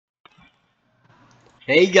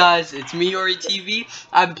Hey guys, it's me, UriTV.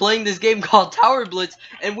 I'm playing this game called Tower Blitz,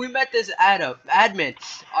 and we met this admin.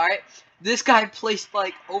 Alright, this guy placed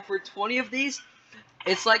like over 20 of these.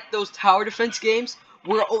 It's like those tower defense games.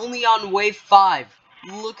 We're only on wave 5.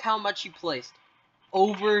 Look how much he placed.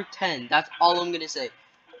 Over 10. That's all I'm gonna say.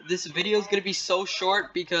 This video is gonna be so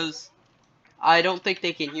short because I don't think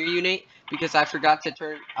they can hear you, Nate, because I forgot to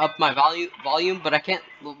turn up my volume, but I can't.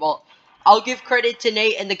 Well, I'll give credit to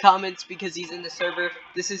Nate in the comments because he's in the server.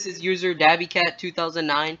 This is his user,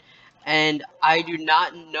 DabbyCat2009, and I do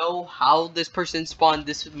not know how this person spawned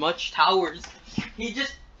this much towers. He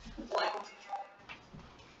just, like,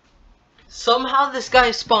 somehow this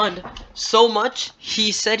guy spawned so much.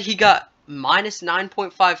 He said he got minus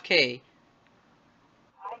 9.5k.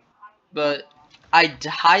 But I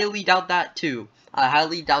highly doubt that too. I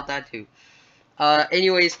highly doubt that too.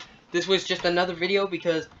 Anyways, this was just another video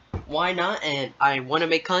because why not? And I want to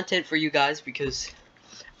make content for you guys because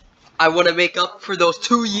I want to make up for those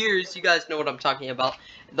 2 years. You guys know what I'm talking about.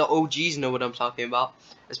 The OGs know what I'm talking about.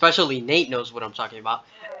 Especially Nate knows what I'm talking about.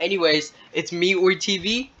 Anyways, it's me,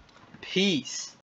 UriTV. Peace.